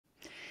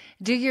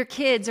Do your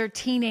kids or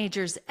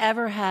teenagers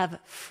ever have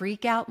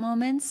freak out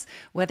moments?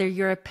 Whether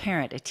you're a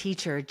parent, a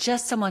teacher, or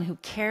just someone who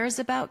cares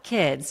about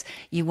kids,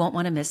 you won't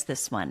want to miss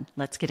this one.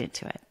 Let's get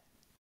into it.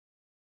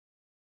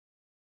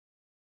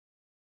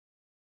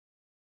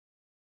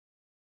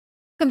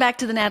 Welcome back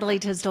to the Natalie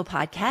Tisdale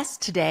podcast.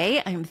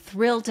 Today, I'm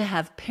thrilled to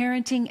have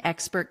parenting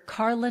expert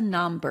Carla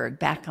Naumburg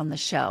back on the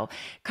show.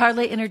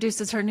 Carla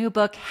introduces her new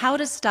book, How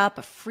to Stop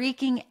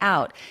Freaking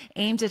Out,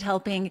 aimed at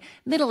helping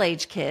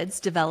middle-aged kids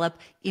develop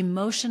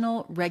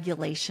emotional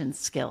regulation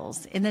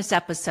skills. In this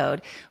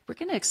episode, we're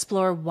going to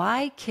explore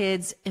why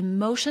kids'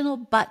 emotional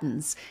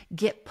buttons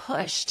get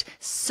pushed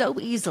so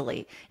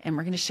easily, and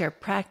we're going to share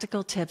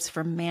practical tips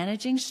for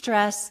managing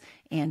stress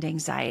and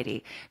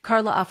anxiety.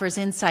 Carla offers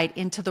insight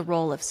into the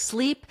role of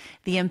sleep,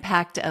 the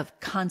impact of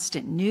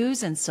constant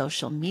news and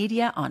social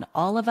media on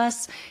all of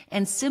us,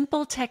 and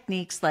simple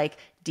techniques like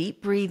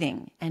deep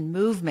breathing and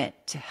movement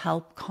to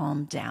help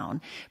calm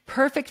down.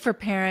 Perfect for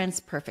parents,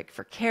 perfect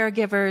for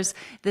caregivers.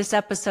 This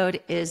episode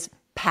is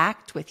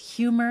packed with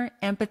humor,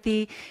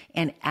 empathy,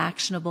 and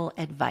actionable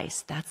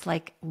advice. That's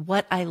like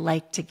what I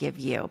like to give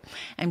you.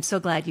 I'm so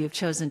glad you've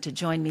chosen to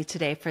join me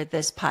today for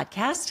this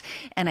podcast,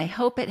 and I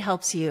hope it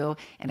helps you,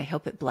 and I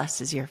hope it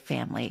blesses your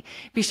family.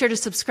 Be sure to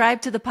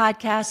subscribe to the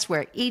podcast,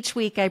 where each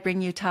week I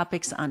bring you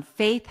topics on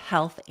faith,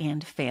 health,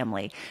 and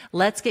family.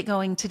 Let's get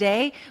going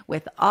today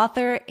with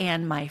author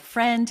and my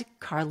friend,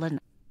 Carla.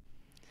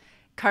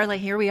 Carla,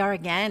 here we are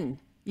again.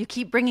 You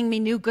keep bringing me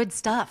new good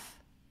stuff.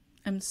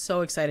 I'm so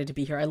excited to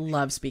be here. I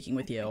love speaking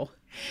with you.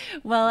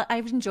 Well,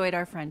 I've enjoyed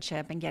our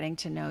friendship and getting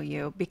to know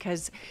you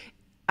because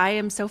I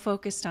am so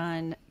focused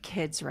on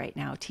kids right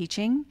now,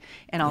 teaching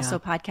and also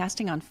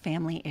podcasting on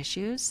family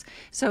issues.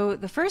 So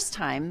the first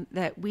time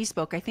that we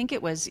spoke, I think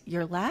it was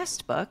your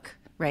last book,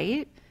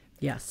 right?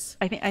 Yes.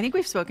 I think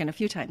we've spoken a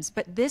few times,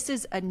 but this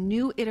is a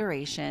new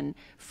iteration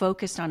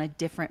focused on a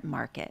different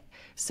market.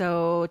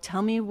 So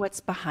tell me what's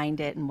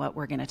behind it and what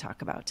we're going to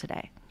talk about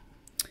today.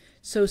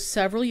 So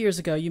several years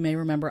ago, you may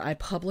remember, I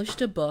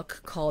published a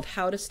book called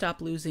How to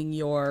Stop Losing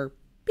Your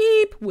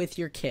Beep with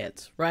Your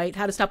Kids, right?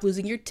 How to Stop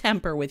Losing Your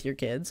Temper with Your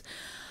Kids,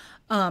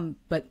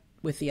 but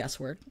with the S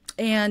word.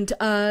 And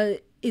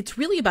it's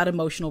really about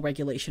emotional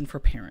regulation for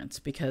parents,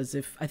 because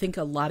I think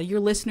a lot of your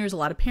listeners, a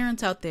lot of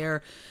parents out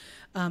there,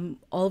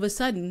 all of a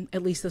sudden,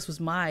 at least this was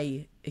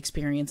my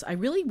experience, I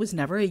really was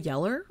never a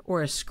yeller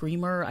or a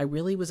screamer. I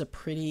really was a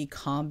pretty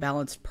calm,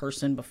 balanced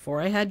person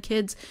before I had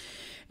kids.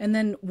 And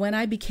then when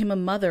I became a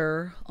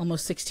mother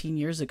almost 16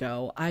 years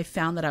ago, I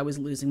found that I was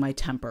losing my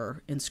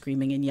temper and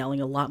screaming and yelling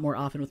a lot more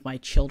often with my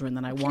children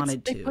than I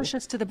wanted to. They push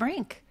us to the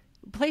brink.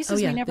 Places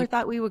we never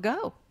thought we would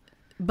go.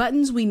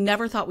 Buttons we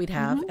never thought we'd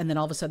have, and then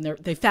all of a sudden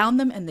they found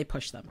them and they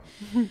pushed them.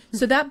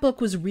 So that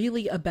book was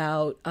really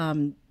about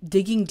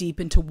digging deep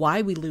into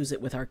why we lose it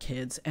with our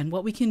kids and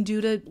what we can do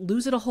to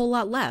lose it a whole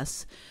lot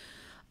less.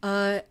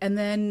 And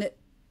then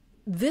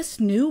this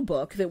new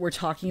book that we're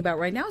talking about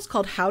right now is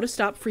called How to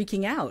Stop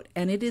Freaking Out,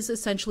 and it is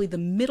essentially the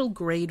middle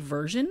grade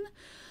version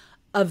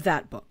of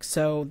that book.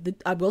 So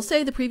I will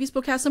say the previous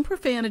book has some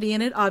profanity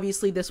in it.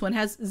 Obviously, this one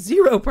has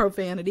zero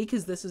profanity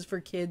because this is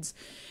for kids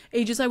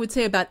ages, I would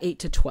say, about 8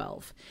 to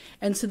 12.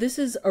 And so this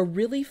is a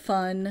really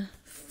fun,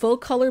 full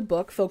color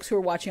book. Folks who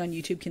are watching on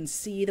YouTube can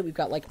see that we've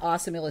got like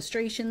awesome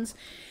illustrations.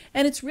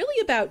 And it's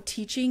really about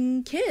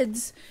teaching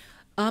kids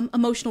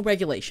emotional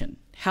regulation,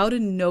 how to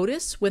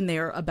notice when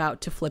they're about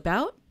to flip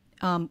out,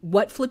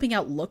 what flipping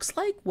out looks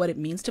like, what it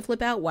means to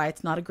flip out, why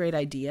it's not a great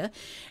idea,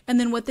 and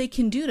then what they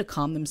can do to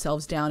calm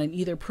themselves down and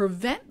either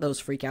prevent those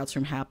freakouts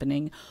from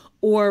happening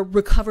or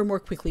recover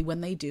more quickly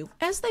when they do,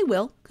 as they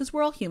will, because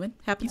we're all human,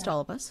 happens to all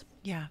of us.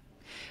 Yeah.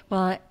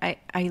 Well,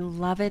 I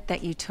love it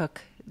that you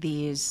took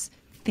these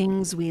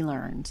things we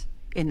learned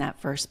in that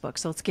first book.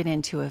 So let's get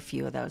into a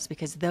few of those,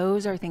 because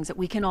those are things that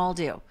we can all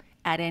do.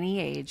 At any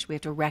age, we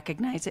have to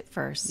recognize it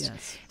first.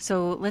 Yes.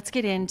 So let's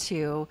get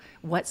into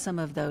what some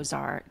of those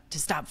are to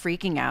stop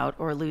freaking out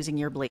or losing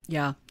your belief.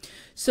 Yeah.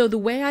 So the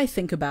way I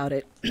think about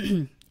it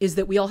is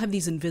that we all have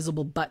these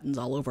invisible buttons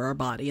all over our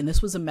body. And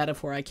this was a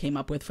metaphor I came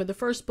up with for the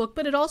first book,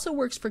 but it also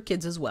works for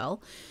kids as well.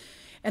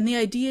 And the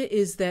idea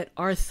is that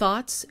our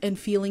thoughts and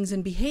feelings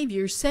and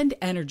behaviors send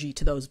energy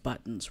to those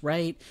buttons,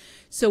 right?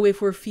 So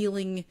if we're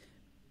feeling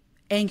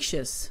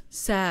anxious,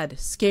 sad,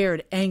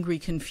 scared, angry,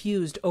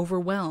 confused,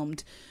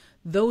 overwhelmed,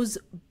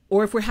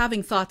 or if we're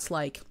having thoughts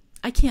like,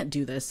 I can't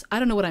do this, I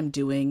don't know what I'm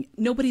doing,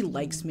 nobody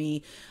likes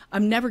me,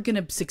 I'm never going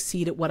to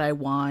succeed at what I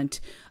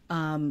want,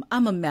 I'm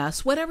a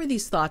mess, whatever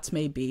these thoughts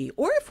may be,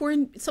 or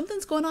if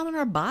something's going on in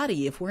our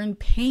body, if we're in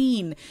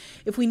pain,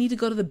 if we need to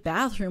go to the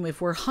bathroom,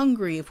 if we're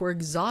hungry, if we're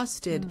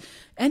exhausted,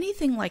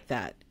 anything like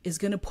that is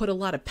going to put a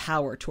lot of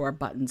power to our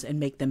buttons and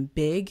make them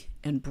big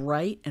and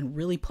bright and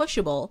really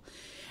pushable.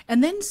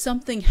 And then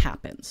something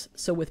happens.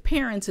 So with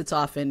parents, it's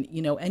often,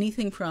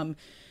 anything from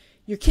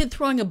your kid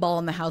throwing a ball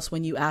in the house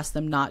when you ask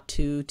them not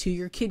to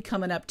your kid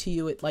coming up to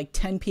you at like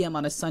 10 p.m.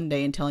 on a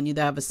Sunday and telling you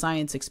they have a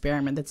science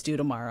experiment that's due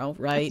tomorrow,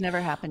 right? It's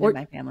never happened in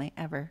my family,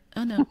 ever.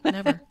 Oh, no,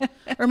 never.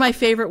 Or my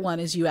favorite one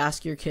is you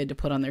ask your kid to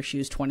put on their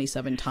shoes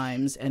 27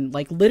 times. And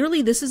like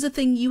literally this is a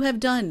thing you have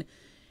done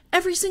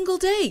every single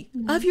day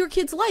of your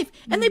kid's life.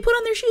 And they put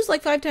on their shoes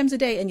like 5 times a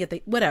day, and yet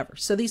whatever.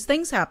 So these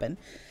things happen.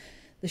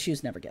 The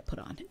shoes never get put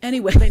on.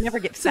 Anyway. They never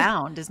get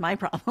found is my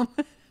problem.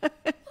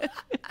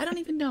 I don't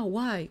even know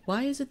why.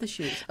 Why is it the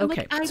shoes?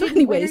 Okay. I so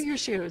didn't wear your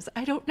shoes.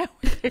 I don't know.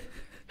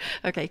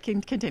 Okay,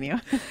 continue.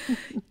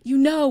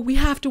 We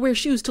have to wear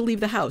shoes to leave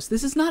the house.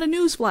 This is not a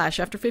news flash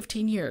after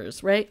 15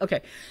 years, right?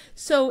 Okay.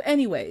 So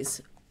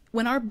anyways,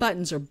 when our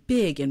buttons are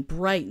big and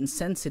bright and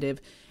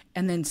sensitive,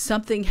 and then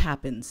something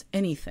happens,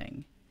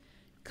 anything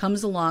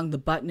comes along, the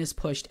button is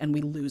pushed and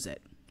we lose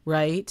it,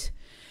 right?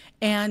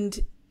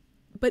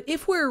 But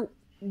if we're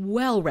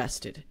well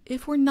rested,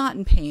 if we're not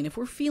in pain, if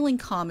we're feeling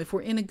calm, if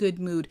we're in a good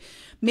mood,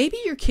 maybe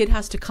your kid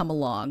has to come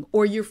along,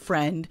 or your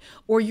friend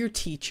or your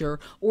teacher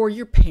or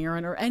your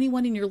parent or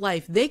anyone in your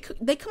life. They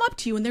come up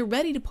to you and they're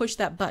ready to push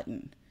that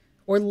button,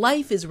 or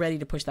life is ready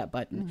to push that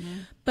button. Mm-hmm.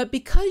 But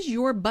because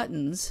your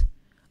buttons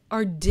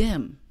are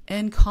dim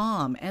and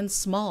calm and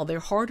small, they're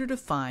harder to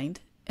find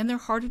and they're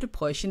harder to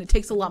push, and it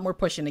takes a lot more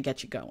pushing to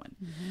get you going.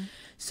 Mm-hmm.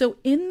 So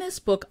in this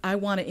book, I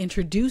want to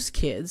introduce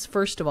kids,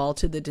 first of all,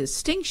 to the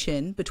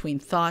distinction between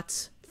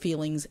thoughts,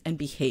 feelings, and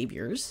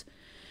behaviors,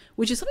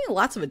 which is something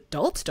lots of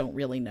adults don't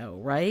really know,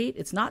 right?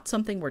 It's not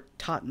something we're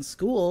taught in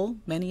school.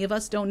 Many of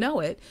us don't know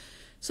it.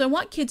 So I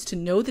want kids to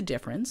know the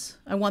difference.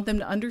 I want them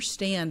to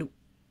understand,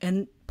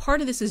 and part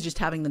of this is just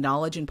having the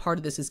knowledge, and part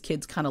of this is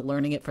kids kind of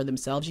learning it for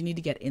themselves. You need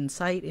to get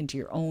insight into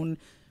your own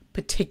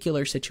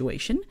particular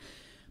situation.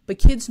 But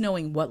kids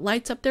knowing what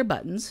lights up their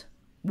buttons,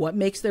 what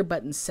makes their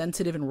buttons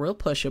sensitive and real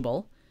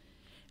pushable,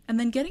 and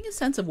then getting a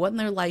sense of what in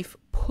their life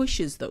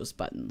pushes those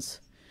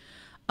buttons.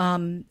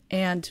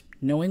 And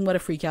knowing what a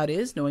freak out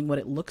is, knowing what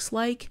it looks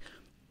like,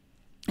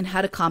 and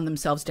how to calm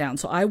themselves down.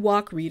 So I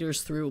walk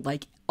readers through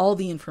like all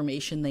the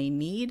information they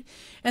need,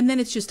 and then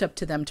it's just up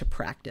to them to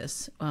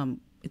practice.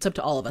 It's up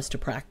to all of us to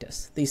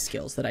practice these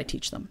skills that I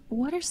teach them.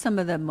 What are some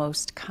of the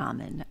most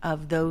common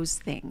of those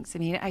things? I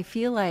mean, I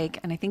feel like,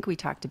 and I think we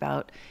talked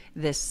about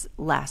this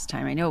last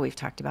time. I know we've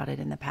talked about it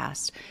in the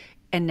past.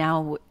 And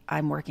now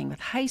I'm working with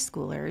high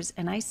schoolers,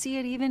 and I see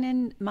it even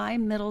in my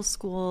middle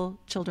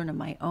school children of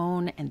my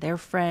own and their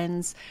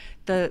friends,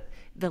 the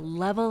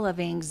level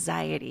of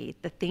anxiety,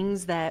 the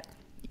things that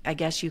I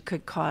guess you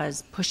could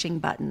cause pushing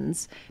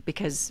buttons,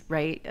 because,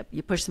 right,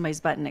 you push somebody's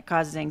button, it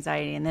causes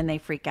anxiety, and then they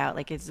freak out.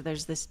 Like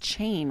there's this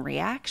chain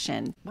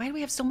reaction. Why do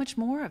we have so much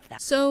more of that?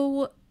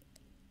 So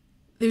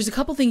there's a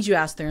couple things you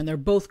asked there, and they're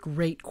both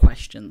great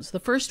questions. The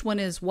first one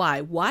is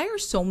why? Why are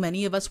so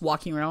many of us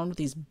walking around with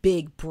these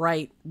big,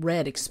 bright,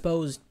 red,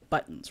 exposed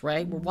buttons,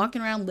 right? Mm-hmm. We're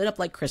walking around lit up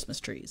like Christmas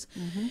trees.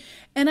 Mm-hmm.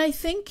 And I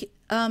think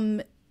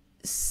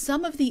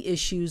some of the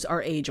issues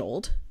are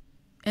age-old,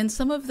 and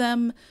some of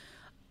them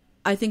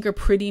I think are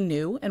pretty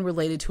new and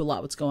related to a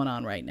lot what's going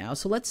on right now.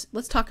 So let's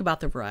talk about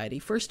the variety.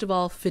 First of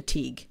all,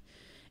 fatigue,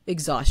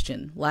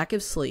 exhaustion, lack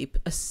of sleep,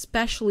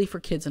 especially for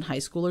kids and high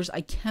schoolers.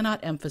 I cannot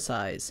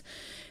emphasize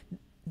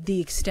the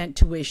extent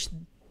to which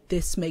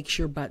this makes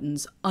your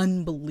buttons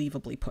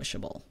unbelievably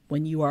pushable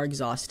when you are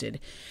exhausted.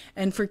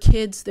 And for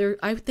kids,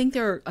 I think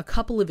there are a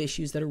couple of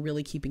issues that are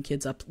really keeping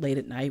kids up late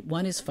at night.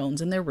 One is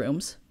phones in their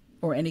rooms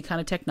or any kind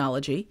of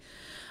technology.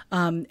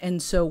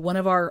 And so one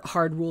of our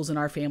hard rules in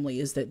our family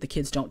is that the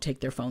kids don't take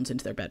their phones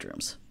into their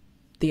bedrooms.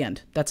 The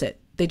end. That's it.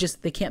 They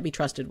can't be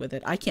trusted with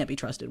it. I can't be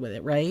trusted with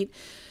it, right?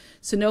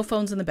 So no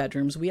phones in the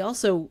bedrooms.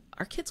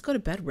 Our kids go to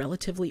bed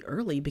relatively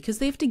early because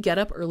they have to get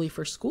up early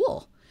for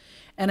school.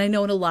 And I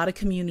know in a lot of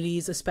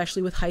communities,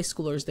 especially with high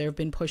schoolers, there have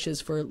been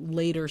pushes for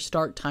later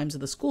start times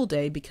of the school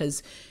day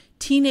because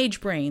teenage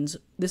brains,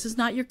 this is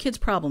not your kid's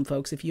problem,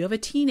 folks. If you have a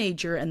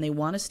teenager and they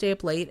want to stay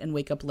up late and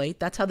wake up late,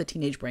 that's how the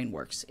teenage brain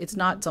works. It's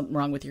not something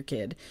wrong with your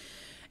kid.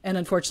 And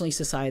unfortunately,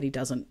 society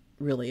doesn't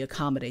really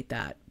accommodate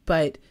that.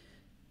 But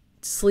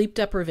sleep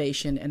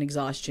deprivation and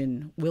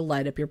exhaustion will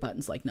light up your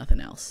buttons like nothing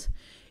else.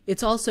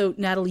 It's also,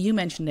 Natalie, you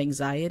mentioned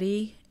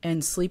anxiety,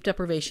 and sleep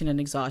deprivation and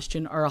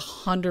exhaustion are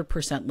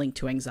 100% linked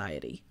to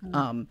anxiety.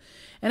 And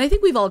I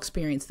think we've all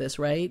experienced this,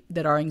 right?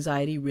 That our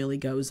anxiety really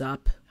goes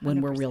up when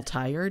 100%. We're real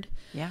tired.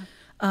 Yeah.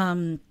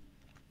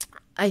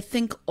 I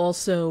think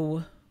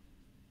also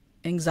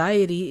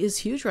anxiety is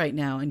huge right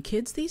now, and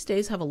kids these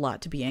days have a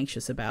lot to be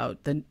anxious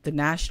about. The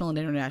national and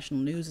international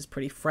news is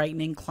pretty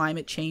frightening.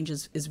 Climate change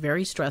is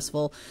very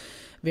stressful,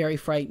 very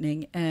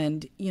frightening.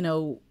 And,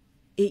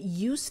 it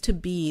used to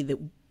be that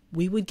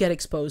we would get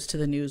exposed to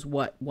the news,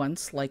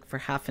 once, like for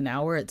half an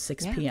hour at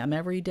 6 p.m.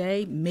 every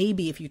day.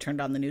 Maybe if you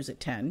turned on the news at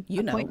 10,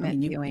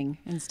 Appointment viewing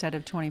instead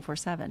of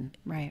 24/7.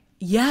 Right.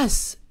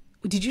 Yes.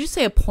 Did you just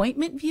say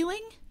appointment viewing?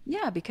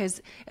 Yeah,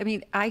 because I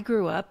mean, I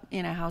grew up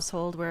in a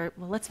household where,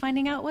 well, let's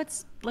find out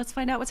what's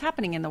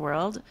happening in the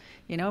world,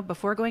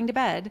 before going to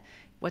bed.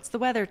 What's the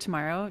weather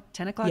tomorrow?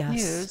 10 o'clock Yes,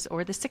 news,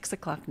 or the 6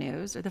 o'clock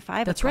news, or the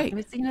five that's o'clock right.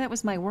 news. That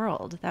was my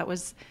world. That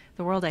was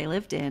the world I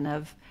lived in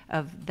of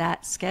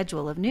that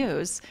schedule of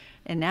news.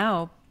 And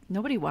now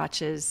nobody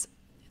watches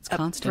It's for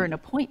constant. an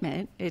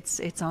appointment.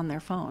 It's on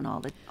their phone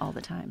all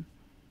the time.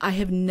 I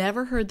have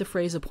never heard the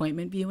phrase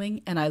appointment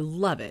viewing, and I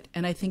love it.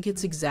 And I think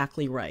it's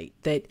exactly right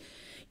that,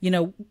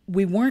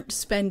 we weren't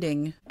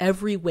spending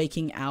every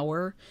waking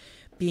hour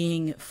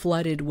being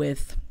flooded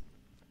with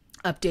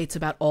updates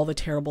about all the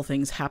terrible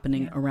things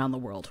happening around the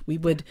world. We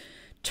would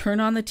turn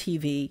on the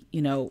TV,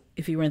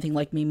 if you were anything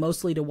like me,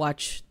 mostly to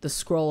watch the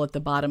scroll at the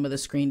bottom of the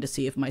screen to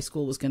see if my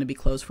school was going to be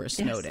closed for a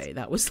snow day.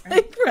 That was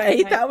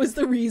right. That was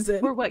the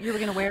reason. Or what you were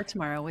going to wear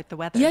tomorrow with the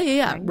weather.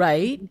 Yeah.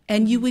 Right.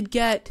 And you would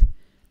get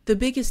the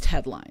biggest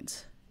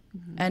headlines.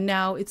 And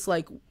now it's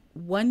like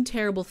one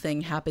terrible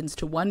thing happens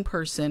to one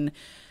person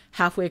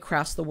halfway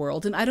across the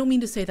world. And I don't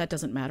mean to say that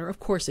doesn't matter. Of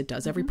course it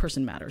does. Every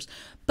person matters.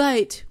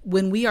 But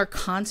when we are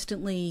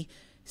constantly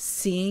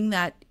seeing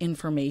that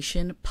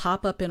information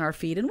pop up in our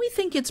feed and we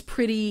think it's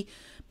pretty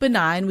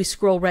benign, we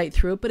scroll right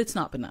through it, but it's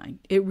not benign.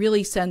 It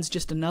really sends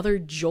just another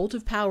jolt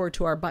of power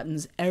to our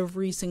buttons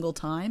every single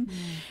time.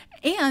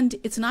 And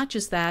it's not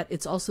just that,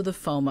 it's also the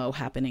FOMO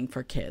happening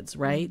for kids,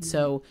 right?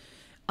 So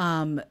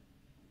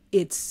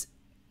it's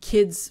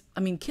kids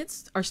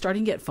are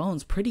starting to get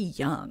phones pretty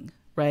young,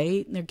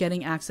 right? They're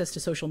getting access to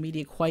social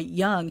media quite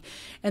young.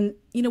 And,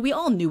 we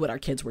all knew what our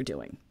kids were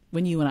doing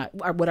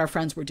what our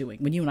friends were doing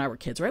when you and I were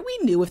kids, right? We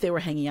knew if they were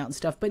hanging out and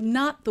stuff, but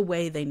not the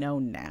way they know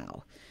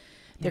now.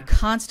 They're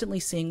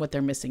constantly seeing what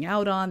they're missing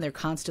out on. They're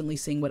constantly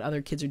seeing what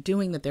other kids are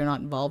doing that they're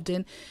not involved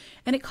in.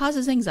 And it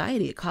causes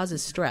anxiety. It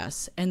causes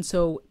stress. And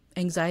so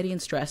anxiety and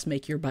stress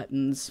make your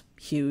buttons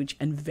huge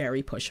and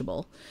very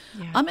pushable.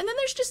 And then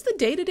there's just the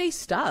day-to-day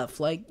stuff,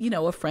 like,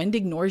 a friend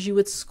ignores you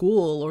at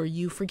school, or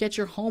you forget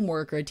your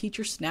homework, or a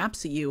teacher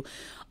snaps at you.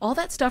 All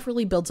that stuff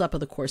really builds up over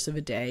the course of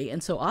a day.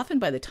 And so often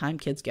by the time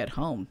kids get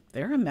home,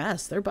 they're a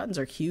mess. Their buttons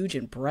are huge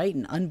and bright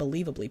and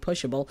unbelievably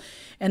pushable.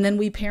 And then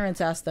we parents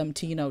ask them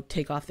to,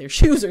 take off their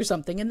shoes or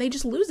something, and they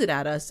just lose it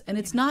at us. And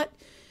it's not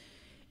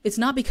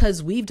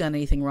because we've done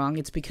anything wrong.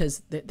 It's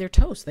because they're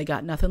toast. They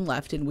got nothing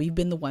left, and we've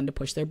been the one to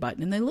push their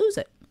button, and they lose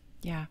it.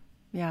 Yeah.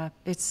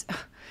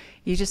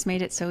 You just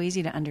made it so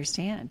easy to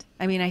understand.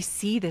 I mean, I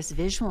see this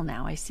visual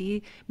now. I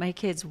see my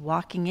kids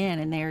walking in,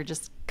 and they're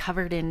just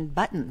covered in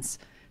buttons.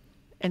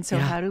 And so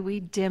how do we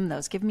dim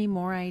those? Give me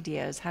more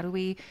ideas. How do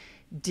we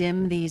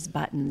dim these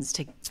buttons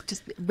to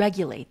just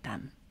regulate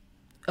them?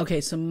 Okay,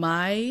 so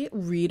my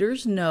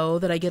readers know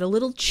that I get a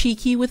little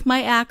cheeky with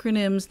my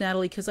acronyms,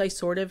 Natalie, because I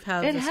sort of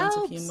have a sense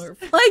of humor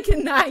like a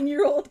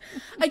 9-year-old.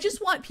 I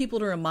just want people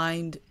to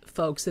remind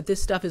folks that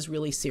this stuff is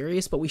really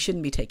serious, but we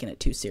shouldn't be taking it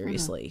too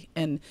seriously.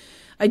 And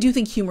I do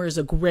think humor is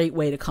a great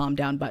way to calm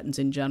down buttons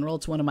in general.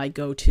 It's one of my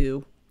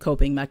go-to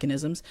coping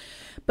mechanisms.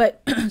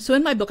 But so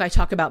in my book, I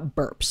talk about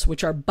burps,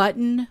 which are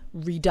button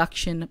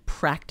reduction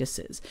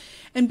practices.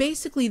 And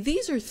basically,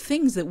 these are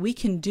things that we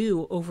can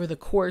do over the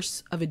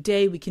course of a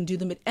day. We can do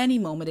them at any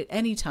moment, at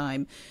any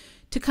time,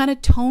 to kind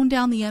of tone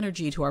down the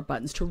energy to our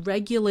buttons, to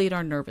regulate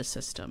our nervous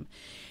system.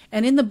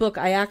 And in the book,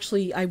 I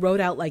wrote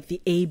out like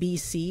the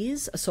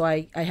ABCs. So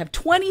I have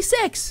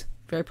 26.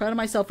 Very proud of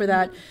myself for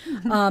that.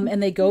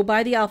 And they go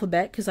by the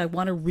alphabet because I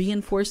want to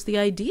reinforce the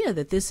idea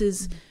that this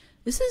is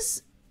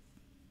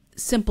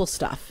simple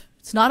stuff.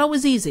 It's not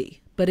always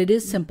easy, but it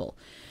is simple.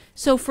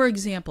 So for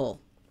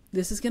example,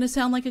 this is going to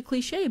sound like a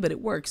cliche, but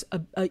it works.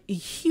 A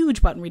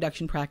huge button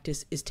reduction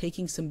practice is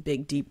taking some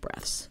big, deep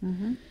breaths.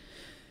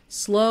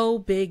 Slow,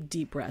 big,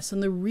 deep breaths.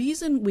 And the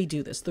reason we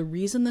do this, the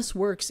reason this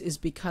works is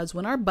because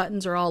when our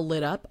buttons are all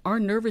lit up, our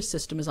nervous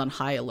system is on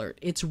high alert.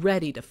 It's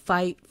ready to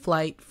fight,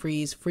 flight,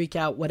 freeze, freak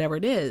out, whatever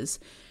it is.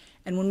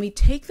 And when we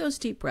take those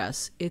deep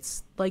breaths,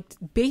 it's like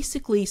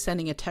basically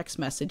sending a text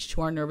message to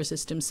our nervous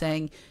system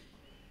saying,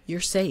 you're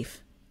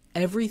safe.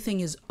 Everything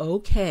is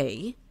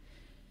okay.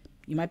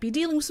 You might be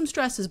dealing with some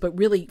stresses, but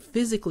really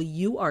physically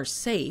you are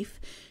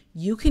safe.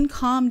 You can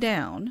calm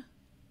down.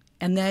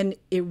 And then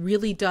it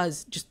really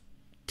does just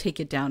take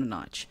it down a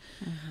notch.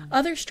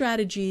 Other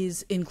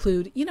strategies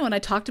include, and I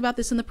talked about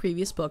this in the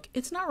previous book,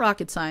 it's not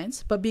rocket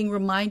science, but being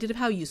reminded of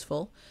how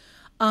useful,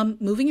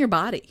 moving your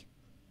body,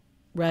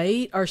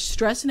 right? Our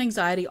stress and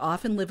anxiety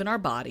often live in our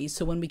bodies.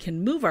 So when we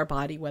can move our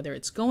body, whether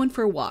it's going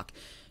for a walk,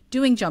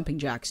 doing jumping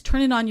jacks,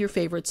 turning on your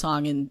favorite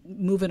song and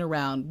moving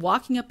around,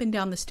 walking up and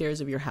down the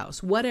stairs of your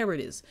house, whatever it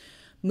is,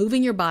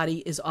 moving your body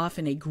is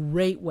often a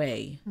great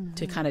way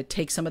to kind of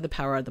take some of the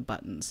power out of the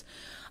buttons.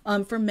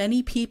 For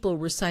many people,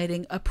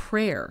 reciting a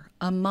prayer,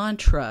 a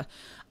mantra,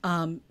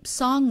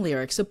 song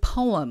lyrics, a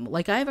poem.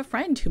 Like I have a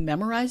friend who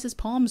memorizes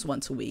poems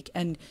once a week.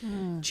 And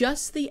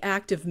just the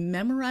act of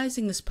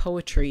memorizing this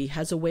poetry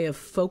has a way of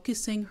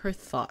focusing her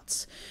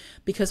thoughts.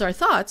 Because our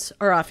thoughts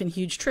are often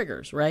huge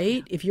triggers,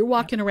 right? If you're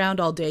walking around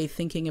all day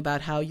thinking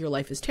about how your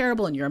life is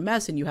terrible and you're a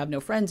mess and you have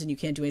no friends and you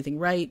can't do anything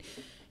right,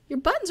 your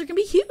buttons are going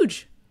to be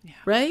huge.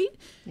 right?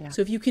 Yeah.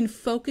 So if you can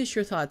focus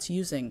your thoughts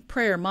using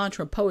prayer,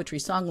 mantra, poetry,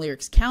 song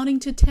lyrics, counting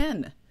to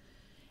 10,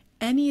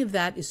 any of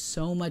that is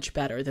so much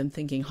better than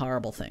thinking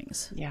horrible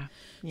things. Yeah.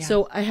 Yeah.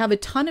 So I have a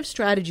ton of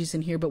strategies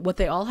in here, but what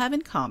they all have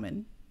in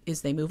common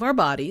is they move our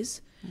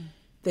bodies,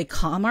 they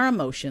calm our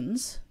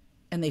emotions,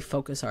 and they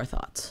focus our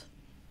thoughts.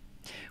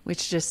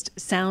 Which just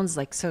sounds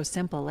like so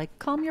simple, like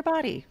calm your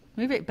body,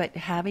 move it. But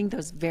having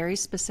those very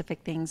specific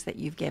things that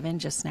you've given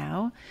just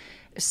now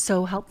is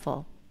so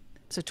helpful.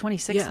 So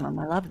 26 of them,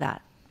 I love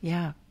that.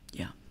 Yeah.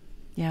 Yeah.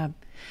 Yeah.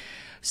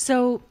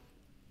 So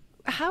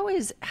how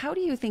do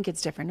you think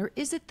it's different, or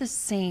is it the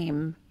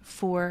same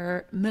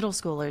for middle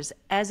schoolers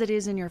as it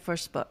is in your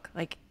first book?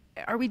 Like,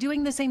 are we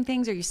doing the same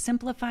things? Are you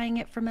simplifying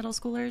it for middle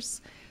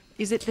schoolers?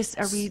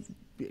 Are we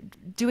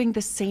doing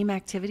the same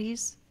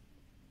activities?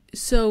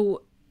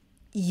 So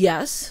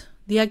yes,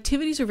 the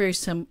activities are very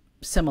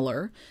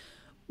similar.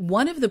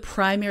 One of the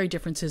primary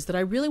differences that I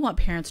really want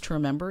parents to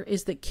remember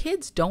is that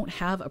kids don't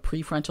have a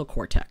prefrontal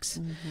cortex.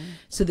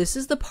 So this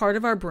is the part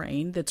of our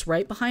brain that's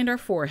right behind our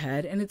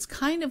forehead, and it's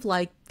kind of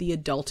like the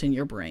adult in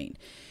your brain.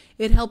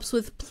 It helps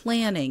with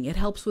planning. It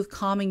helps with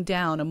calming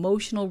down,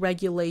 emotional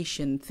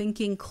regulation,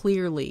 thinking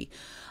clearly,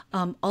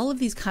 all of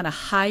these kind of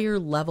higher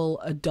level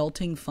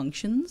adulting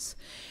functions.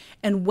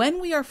 And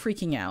when we are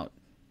freaking out,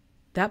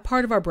 that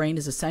part of our brain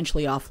is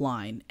essentially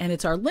offline, and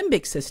it's our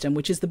limbic system,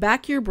 which is the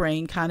back of your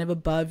brain, kind of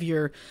above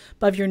your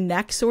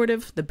neck, sort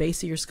of the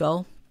base of your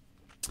skull.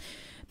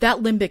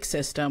 That limbic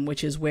system,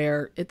 which is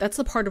that's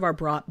the part of our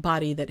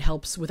body that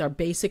helps with our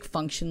basic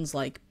functions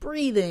like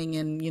breathing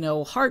and,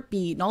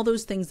 heartbeat and all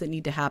those things that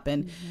need to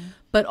happen.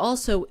 But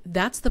also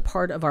that's the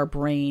part of our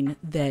brain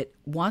that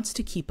wants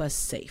to keep us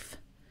safe.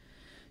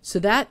 So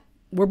that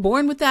we're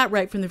born with that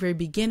right from the very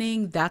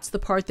beginning. That's the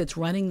part that's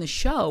running the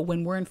show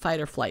when we're in fight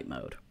or flight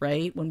mode,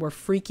 right? When we're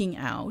freaking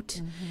out.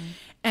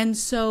 And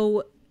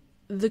so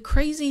the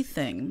crazy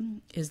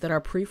thing is that our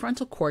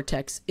prefrontal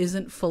cortex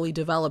isn't fully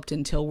developed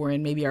until we're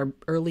in maybe our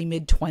early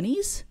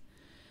mid-20s,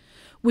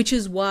 which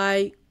is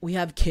why we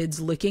have kids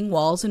licking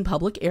walls in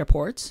public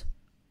airports,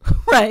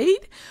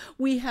 right?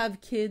 We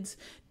have kids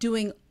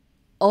doing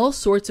all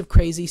sorts of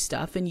crazy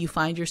stuff, and you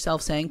find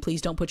yourself saying,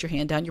 please don't put your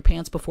hand down your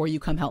pants before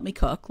you come help me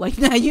cook. Like,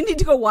 now you need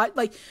to go watch.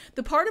 Like,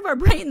 the part of our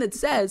brain that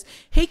says,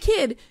 hey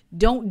kid,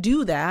 don't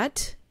do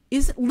that,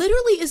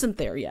 isn't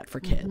there yet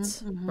for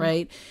kids,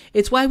 right?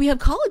 It's why we have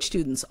college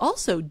students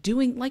also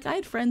doing, like, I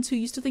had friends who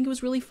used to think it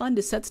was really fun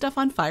to set stuff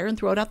on fire and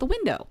throw it out the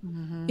window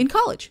in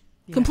college.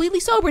 Completely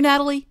sober,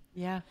 Natalie.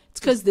 Yeah. It's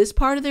because this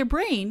part of their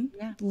brain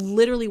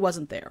literally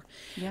wasn't there.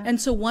 Yeah. And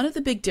so one of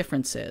the big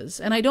differences,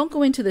 and I don't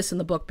go into this in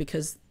the book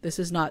because this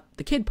is not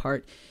the kid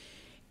part,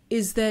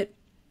 is that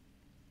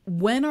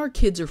when our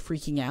kids are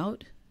freaking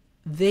out,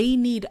 they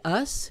need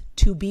us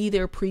to be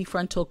their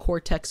prefrontal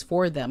cortex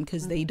for them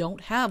because they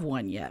don't have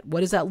one yet.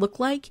 What does that look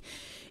like?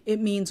 It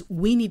means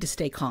we need to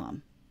stay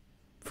calm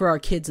for our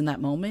kids in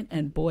that moment.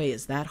 And boy,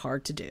 is that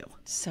hard to do.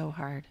 So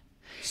hard.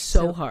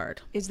 So hard.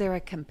 Is there a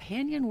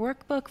companion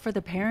workbook for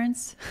the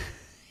parents?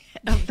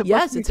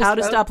 Yes, it's how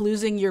to stop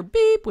losing your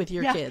beep with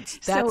your kids.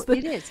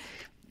 It is.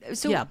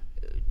 So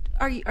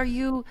are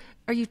you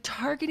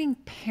targeting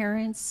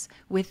parents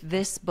with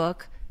this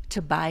book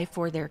to buy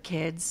for their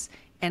kids?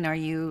 And are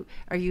you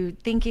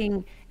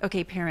thinking,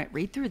 okay, parent,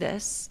 read through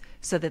this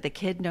so that the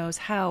kid knows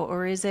how,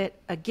 or is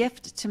it a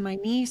gift to my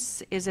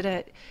niece? Is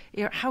it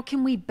how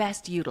can we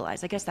best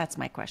utilize? I guess that's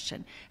my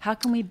question. How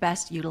can we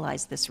best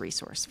utilize this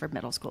resource for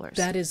middle schoolers?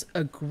 That is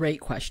a great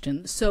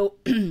question. So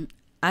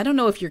I don't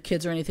know if your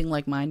kids are anything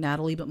like mine,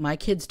 Natalie, but my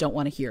kids don't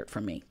want to hear it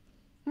from me.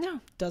 No.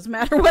 Doesn't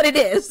matter what it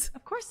is.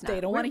 Of course not.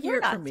 They don't want to hear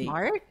it from me.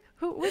 Smart.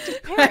 Which is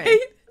parent? Right?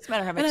 Doesn't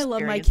matter how much. And I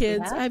love my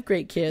kids. I have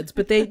great kids,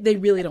 but they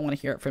really don't want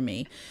to hear it from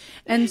me.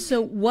 And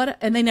so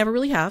and they never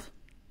really have.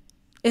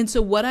 And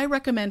so what I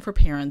recommend for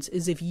parents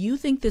is, if you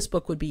think this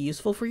book would be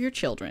useful for your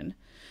children,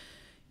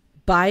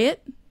 buy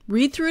it,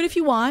 read through it if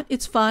you want.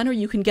 It's fun, or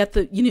you can get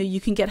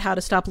you can get How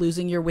to Stop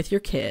Losing with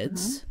your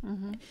kids.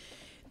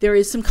 There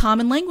is some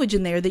common language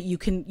in there that you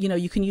can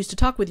use to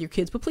talk with your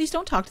kids, but please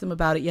don't talk to them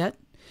about it yet.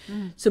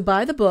 So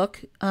buy the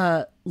book,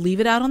 leave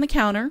it out on the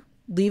counter,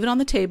 leave it on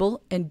the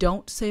table, and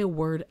don't say a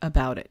word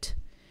about it.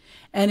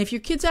 And if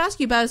your kids ask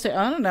you about it, say,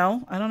 I don't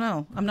know.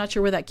 I'm not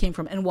sure where that came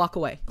from, and walk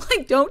away.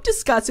 Like, don't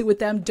discuss it with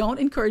them. Don't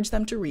encourage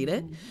them to read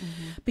it.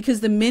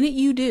 Because the minute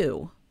you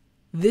do,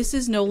 this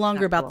is no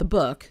longer about the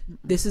book.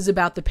 This is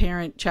about the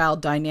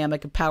parent-child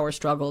dynamic of power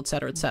struggle, et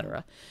cetera, et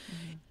cetera.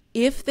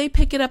 If they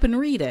pick it up and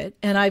read it,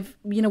 and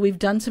we've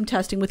done some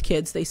testing with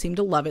kids, they seem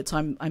to love it.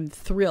 So I'm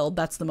thrilled.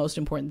 That's the most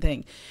important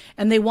thing.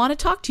 And they want to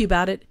talk to you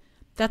about it.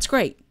 That's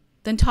great.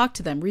 Then talk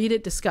to them, read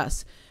it,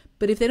 discuss.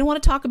 But if they don't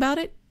want to talk about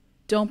it,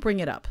 don't bring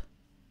it up.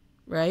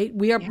 Right?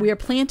 We are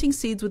planting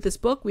seeds with this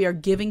book. We are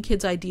giving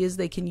kids ideas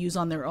they can use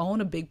on their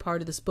own. A big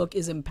part of this book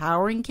is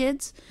empowering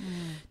kids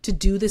to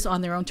do this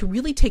on their own, to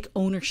really take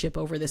ownership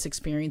over this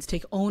experience,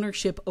 take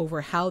ownership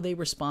over how they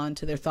respond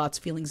to their thoughts,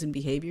 feelings, and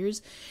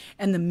behaviors.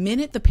 And the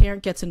minute the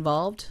parent gets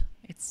involved,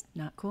 it's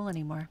not cool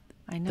anymore.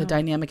 I know. The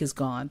dynamic is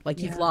gone. Like,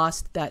 you've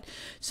lost that.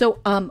 So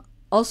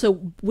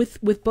also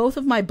with both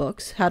of my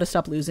books, How to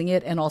Stop Losing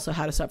It and also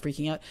How to Stop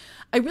Freaking Out,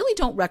 I really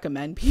don't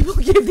recommend people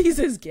give these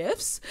as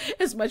gifts,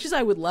 as much as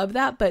I would love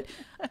that, but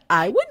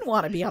I wouldn't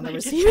want to be on the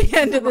receiving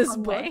end of this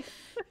book.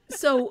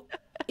 So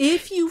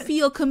if you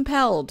feel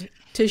compelled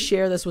to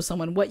share this with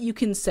someone, what you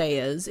can say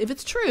is, if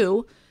it's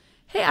true,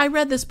 hey, I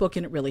read this book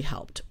and it really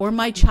helped. Or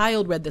my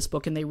child read this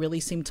book and they really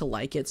seem to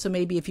like it. So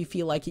maybe if you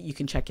feel like it, you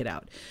can check it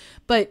out.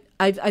 But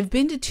I've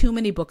been to too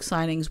many book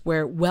signings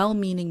where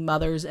well-meaning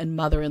mothers and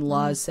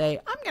mother-in-laws say,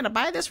 I'm going to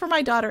buy this for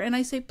my daughter. And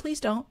I say, please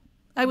don't.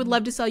 I would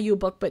love to sell you a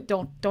book, but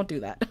don't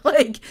do that.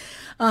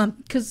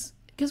 Because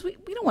we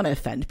don't want to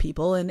offend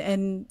people.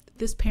 And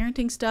this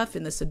parenting stuff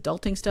and this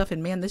adulting stuff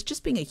and, man, this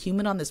just being a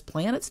human on this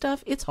planet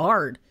stuff, it's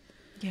hard.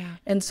 Yeah.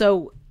 And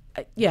so,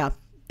 yeah,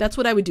 that's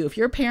what I would do. If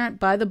you're a parent,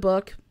 buy the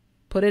book,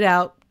 put it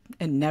out,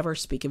 and never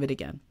speak of it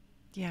again.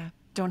 Yeah.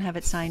 Don't have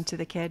it signed to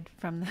the kid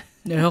from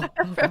the no,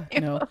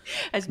 no.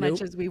 As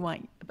much as we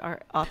want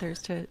our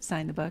authors to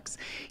sign the books.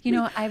 You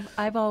know,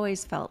 I've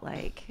always felt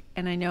like,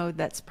 and I know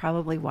that's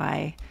probably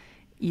why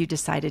you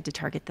decided to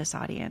target this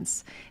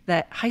audience,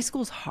 that high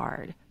school's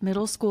hard.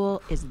 Middle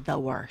school is the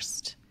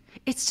worst.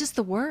 It's just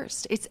the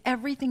worst. It's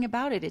everything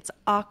about it. It's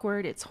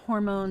awkward. It's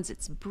hormones.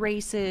 It's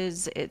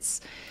braces.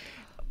 It's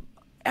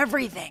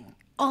everything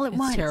all at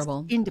once. It's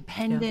terrible.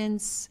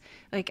 Independence.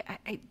 Yeah.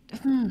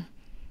 Like,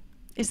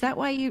 is that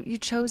why you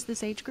chose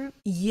this age group?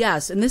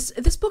 Yes. And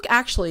this book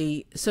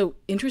actually, so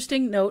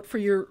interesting note for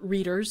your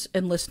readers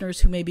and listeners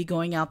who may be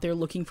going out there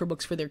looking for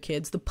books for their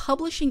kids. The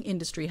publishing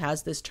industry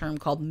has this term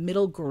called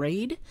middle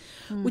grade,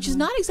 which is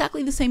not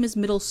exactly the same as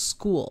middle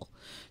school.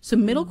 So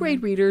middle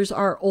grade readers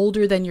are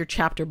older than your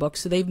chapter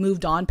books. So they've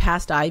moved on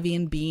past Ivy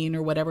and Bean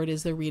or whatever it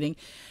is they're reading.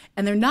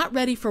 And they're not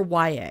ready for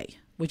YA,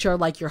 which are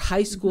like your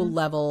high school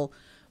level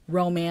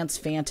romance,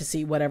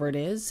 fantasy, whatever it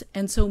is.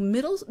 And so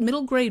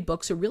middle grade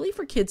books are really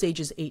for kids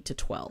ages 8 to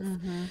 12.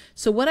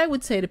 So what I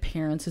would say to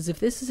parents is, if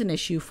this is an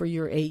issue for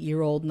your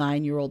 8-year-old,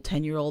 9-year-old,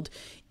 10-year-old,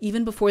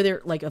 even before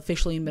they're like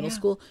officially in middle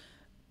school,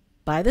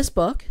 buy this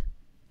book,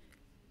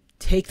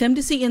 take them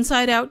to see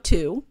Inside Out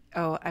 2.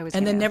 Oh, I was.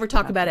 And then never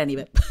talk about any of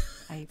it.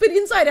 But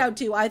Inside Out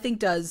 2, I think,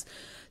 does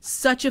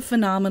such a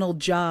phenomenal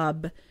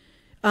job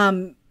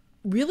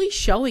really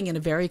showing in a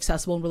very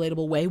accessible and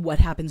relatable way what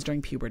happens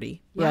during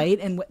puberty, right?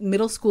 And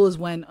middle school is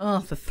when,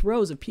 the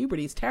throes of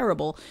puberty is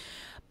terrible.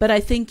 But I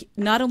think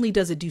not only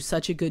does it do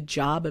such a good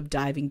job of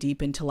diving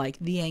deep into like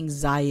the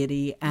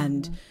anxiety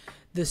and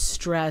the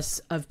stress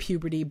of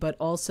puberty, but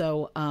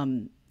also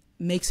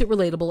makes it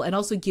relatable and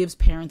also gives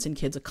parents and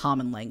kids a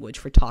common language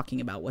for talking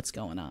about what's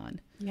going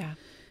on. Yeah.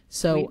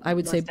 So I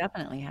would say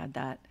definitely had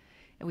that.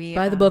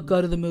 Buy the book,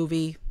 go to the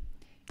movie.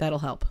 That'll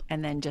help.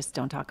 And then just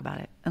don't talk about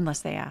it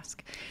unless they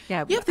ask.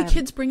 Yeah. If the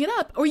kids bring it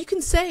up. Or you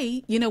can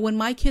say, when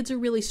my kids are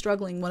really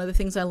struggling, one of the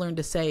things I learned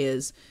to say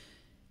is,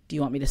 do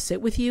you want me to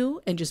sit with you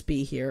and just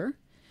be here?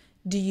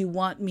 Do you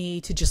want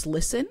me to just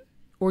listen?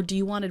 Or do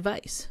you want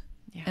advice?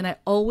 Yeah. And I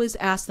always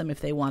ask them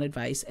if they want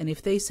advice. And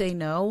if they say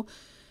no,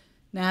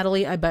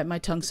 Natalie, I bite my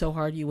tongue so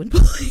hard you wouldn't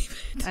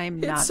believe it. I'm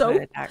not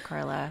good at that,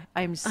 Carla.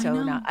 I'm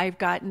so not. I've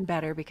gotten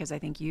better because I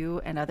think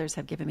you and others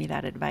have given me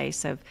that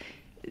advice of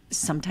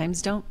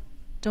sometimes don't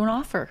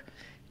offer.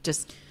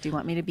 Just, do you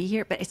want me to be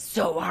here? But it's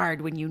so hard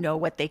when you know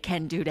what they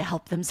can do to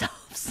help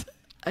themselves.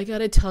 I got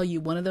to tell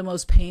you, one of the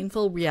most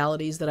painful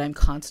realities that I'm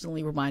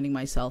constantly reminding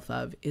myself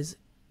of is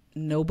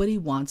nobody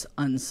wants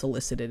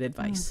unsolicited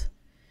advice.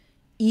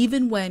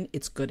 Even when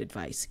it's good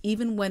advice,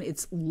 even when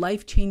it's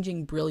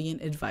life-changing,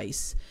 brilliant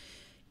advice,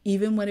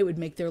 even when it would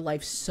make their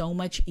life so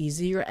much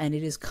easier and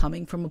it is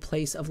coming from a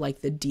place of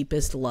like the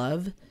deepest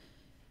love,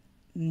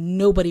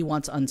 nobody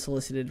wants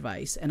unsolicited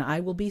advice. And I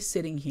will be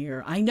sitting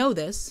here. I know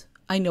this.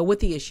 I know what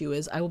the issue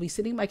is. I will be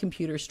sitting at my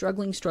computer,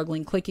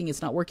 struggling, clicking.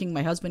 It's not working.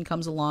 My husband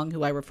comes along,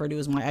 who I refer to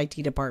as my IT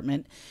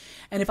department.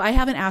 And if I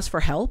haven't asked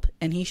for help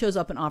and he shows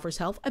up and offers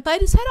help, I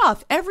bite his head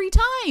off every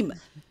time.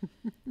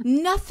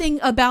 Nothing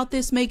about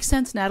this makes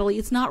sense, Natalie.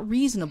 It's not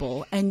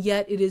reasonable. And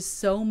yet it is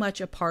so much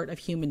a part of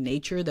human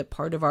nature that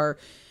part of our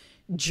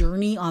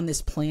journey on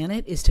this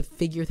planet is to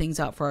figure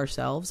things out for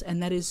ourselves.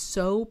 And that is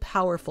so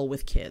powerful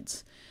with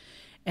kids.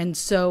 And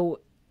so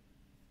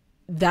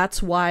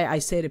that's why I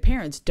say to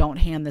parents, don't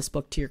hand this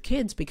book to your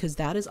kids, because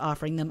that is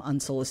offering them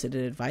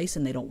unsolicited advice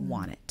and they don't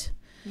want it.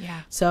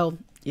 Yeah. So,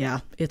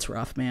 yeah, it's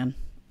rough, man.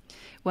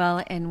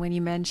 Well, and when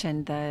you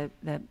mentioned the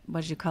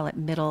what did you call it?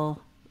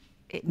 Middle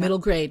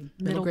grade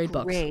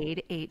books.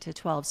 8 to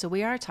 12. So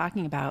we are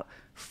talking about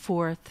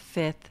 4th,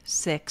 5th,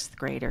 6th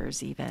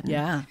graders even.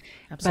 Yeah,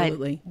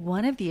 absolutely. But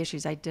one of the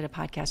issues, I did a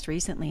podcast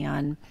recently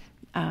on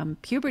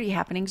puberty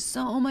happening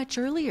so much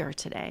earlier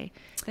today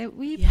that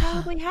we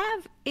probably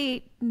have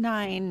 8,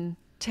 9,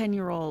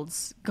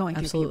 10-year-olds going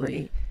through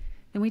puberty.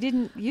 And we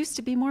didn't used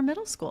to be more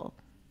middle school.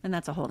 And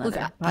that's a whole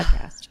nother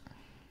podcast.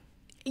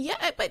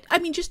 Yeah, but I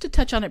mean, just to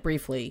touch on it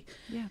briefly.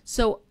 Yeah.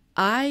 So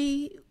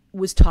I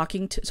was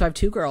talking to, so I have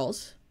 2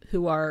 girls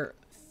who are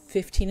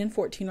 15 and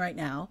 14 right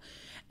now.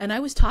 And I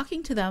was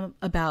talking to them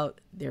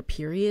about their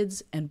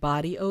periods and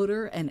body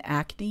odor and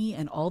acne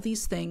and all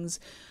these things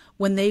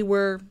when they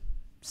were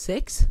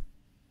 6,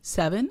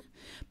 7,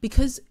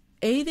 because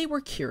A, they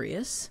were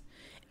curious,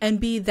 and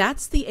B,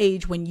 that's the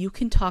age when you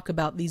can talk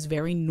about these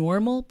very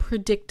normal,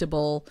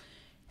 predictable,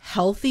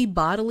 healthy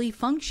bodily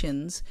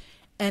functions,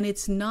 and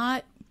it's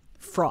not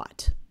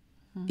fraught.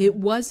 It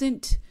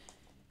wasn't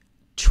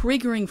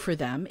triggering for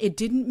them. It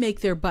didn't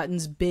make their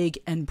buttons big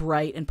and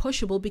bright and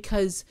pushable,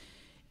 because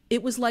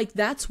it was like,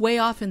 that's way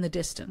off in the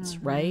distance,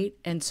 right?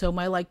 And so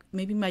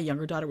maybe my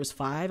younger daughter was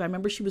 5. I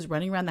remember she was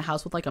running around the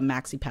house with like a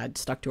maxi pad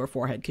stuck to her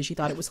forehead because she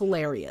thought it was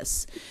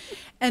hilarious.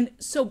 And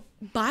so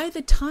by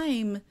the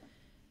time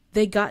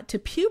they got to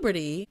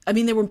puberty, I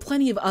mean, there were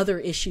plenty of other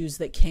issues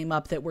that came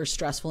up that were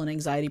stressful and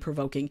anxiety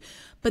provoking,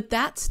 but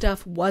that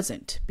stuff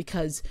wasn't,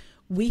 because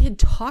we had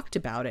talked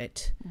about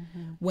it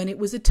when it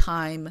was a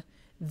time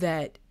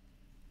that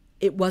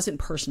it wasn't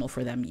personal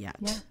for them yet.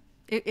 Yeah.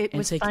 It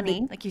was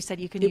funny. Like you said,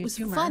 you can use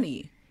humor. It was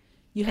funny.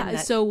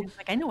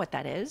 I know what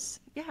that is.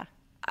 Yeah.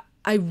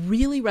 I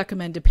really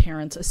recommend to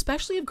parents,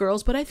 especially of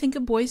girls, but I think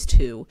of boys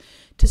too,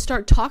 to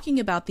start talking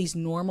about these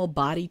normal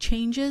body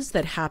changes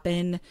that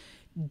happen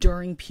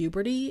during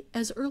puberty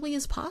as early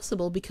as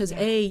possible, because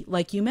A,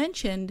 like you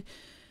mentioned,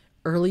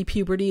 early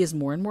puberty is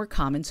more and more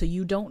common. So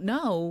you don't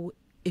know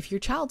if your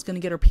child's going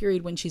to get her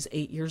period when she's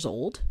 8 years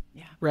old,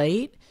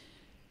 right?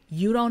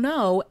 You don't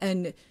know.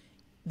 And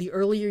the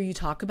earlier you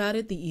talk about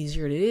it, the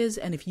easier it is.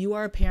 And if you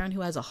are a parent who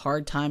has a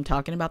hard time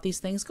talking about these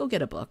things, go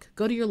get a book.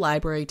 Go to your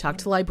library, talk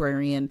to a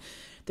librarian.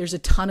 There's a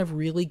ton of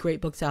really great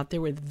books out there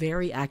with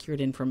very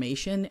accurate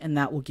information, and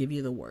that will give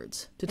you the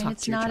words to talk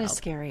to your child. It's not as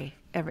scary.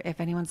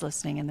 If anyone's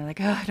listening and they're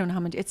like, oh, I don't know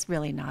how much, it's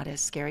really not as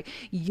scary.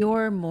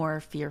 You're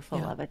more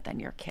fearful of it than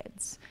your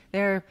kids.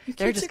 They're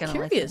just going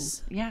to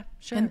listen. Yeah,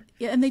 sure.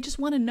 And they just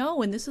want to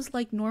know. And this is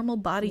like normal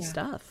body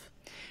stuff.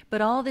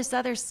 But all this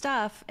other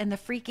stuff and the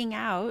freaking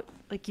out,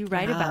 like you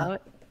write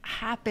about,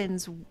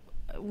 happens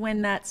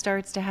when that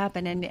starts to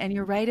happen. And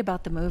you're right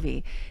about the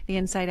movie. The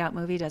Inside Out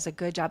movie does a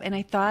good job. And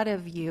I thought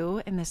of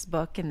you in this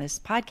book, in this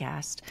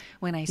podcast,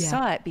 when I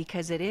saw it,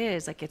 because it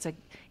is like,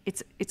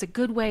 it's a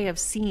good way of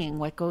seeing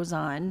what goes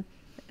on.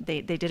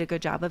 They did a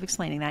good job of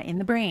explaining that in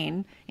the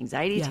brain.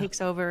 Anxiety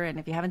takes over. And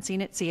if you haven't seen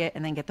it, see it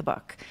and then get the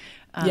book.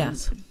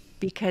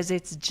 Because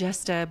it's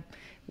just a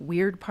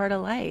weird part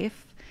of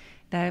life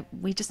that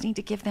we just need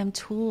to give them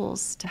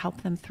tools to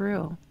help them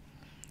through.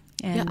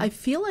 And I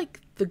feel like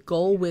the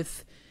goal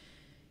with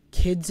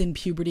kids in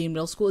puberty and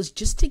middle school is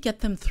just to get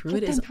them through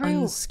it as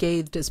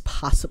unscathed as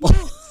possible.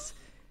 Yes.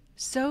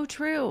 So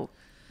true.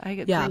 I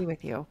agree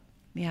with you.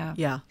 Yeah.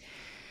 Yeah.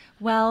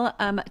 Well,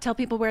 tell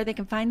people where they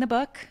can find the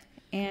book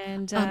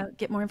and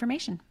get more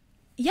information.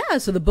 Yeah,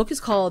 so the book is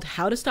called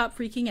How to Stop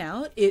Freaking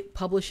Out. It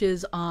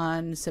publishes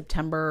on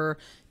September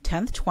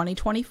 10th,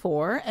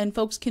 2024, and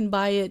folks can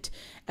buy it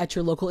at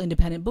your local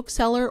independent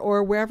bookseller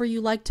or wherever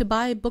you like to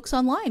buy books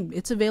online.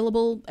 It's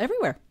available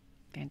everywhere.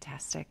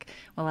 Fantastic.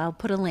 Well, I'll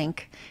put a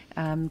link,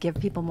 give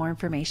people more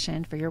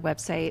information for your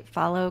website.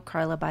 Follow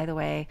Carla, by the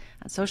way,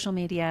 on social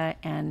media.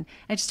 And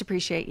I just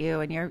appreciate you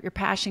and your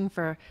passion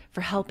for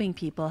helping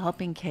people,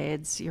 helping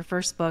kids. Your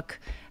first book,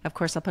 of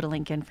course, I'll put a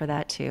link in for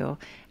that too.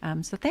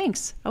 So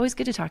thanks. Always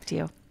good to talk to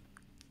you.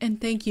 And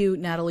thank you,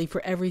 Natalie,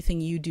 for everything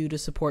you do to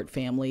support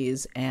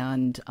families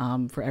and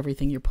for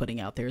everything you're putting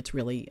out there. It's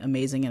really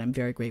amazing, and I'm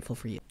very grateful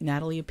for you.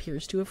 Natalie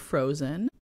appears to have frozen.